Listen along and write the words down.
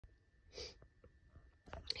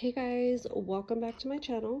Hey guys, welcome back to my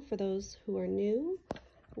channel. For those who are new,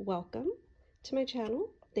 welcome to my channel.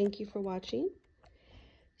 Thank you for watching.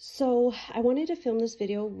 So I wanted to film this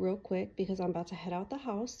video real quick because I'm about to head out the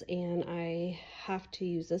house and I have to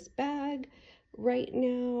use this bag right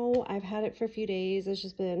now. I've had it for a few days. It's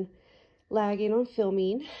just been lagging on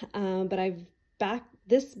filming, but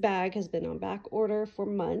this bag has been on back order for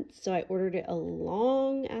months. So I ordered it a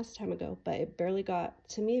long ass time ago, but it barely got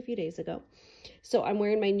to me a few days ago. So I'm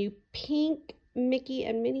wearing my new pink Mickey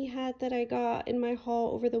and Minnie hat that I got in my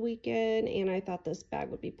haul over the weekend, and I thought this bag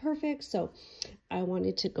would be perfect. So I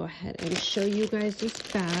wanted to go ahead and show you guys this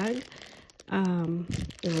bag. I don't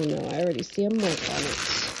know, I already see a mark on it.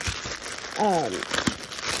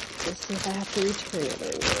 Let's see if I have to return it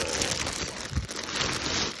or not.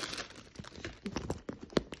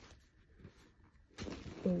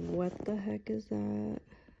 What the heck is that?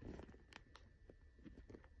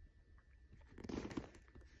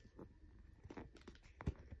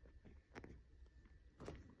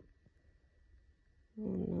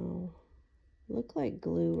 Oh no, look like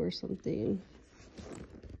glue or something.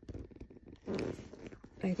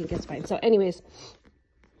 I think it's fine. So anyways,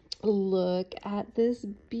 look at this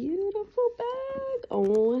beautiful bag.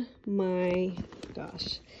 Oh my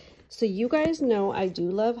gosh. So you guys know I do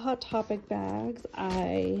love Hot Topic bags.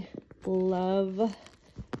 I love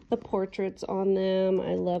the portraits on them.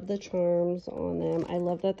 I love the charms on them. I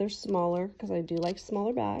love that they're smaller because I do like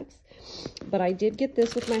smaller bags. But I did get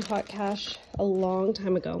this with my hot cash a long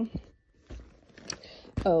time ago.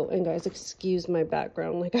 Oh, and guys, excuse my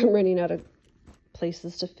background. Like, I'm running out of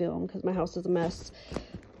places to film because my house is a mess.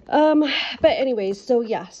 But anyways, so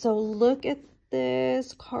yeah. So look at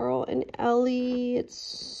this. Carl and Ellie. It's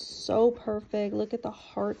so perfect. Look at the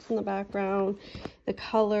hearts in the background. The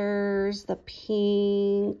colors. The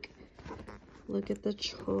pink. Look at the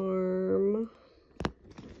charm.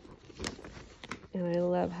 And I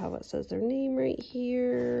love how it says their name right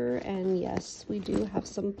here. And yes, we do have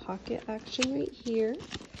some pocket action right here.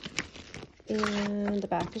 And the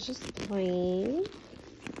back is just plain.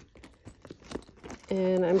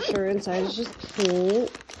 And I'm sure inside is just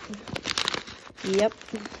pink. Yep.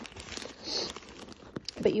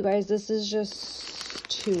 But you guys, this is just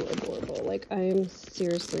too adorable. Like, I'm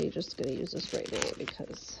seriously just going to use this right now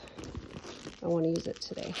because I want to use it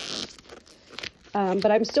today.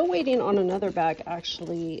 But I'm still waiting on another bag,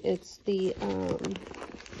 actually. It's the,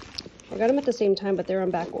 I got them at the same time, but they're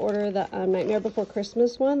on back order. The Nightmare Before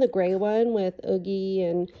Christmas one, the gray one with Oogie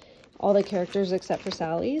and all the characters except for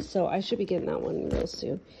Sally. So I should be getting that one real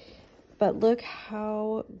soon. But look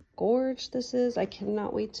how gorgeous this is. I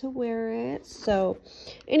cannot wait to wear it. So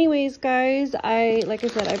anyways, guys, like I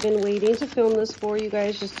said, I've been waiting to film this for you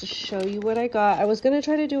guys just to show you what I got. I was going to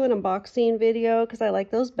try to do an unboxing video because I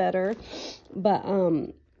like those better. But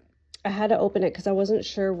I had to open it because I wasn't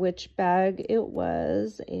sure which bag it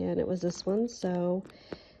was. And it was this one. So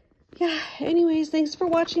yeah, anyways, thanks for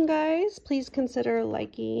watching, guys. Please consider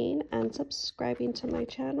liking and subscribing to my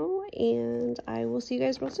channel. And I will see you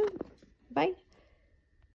guys real soon. Bye.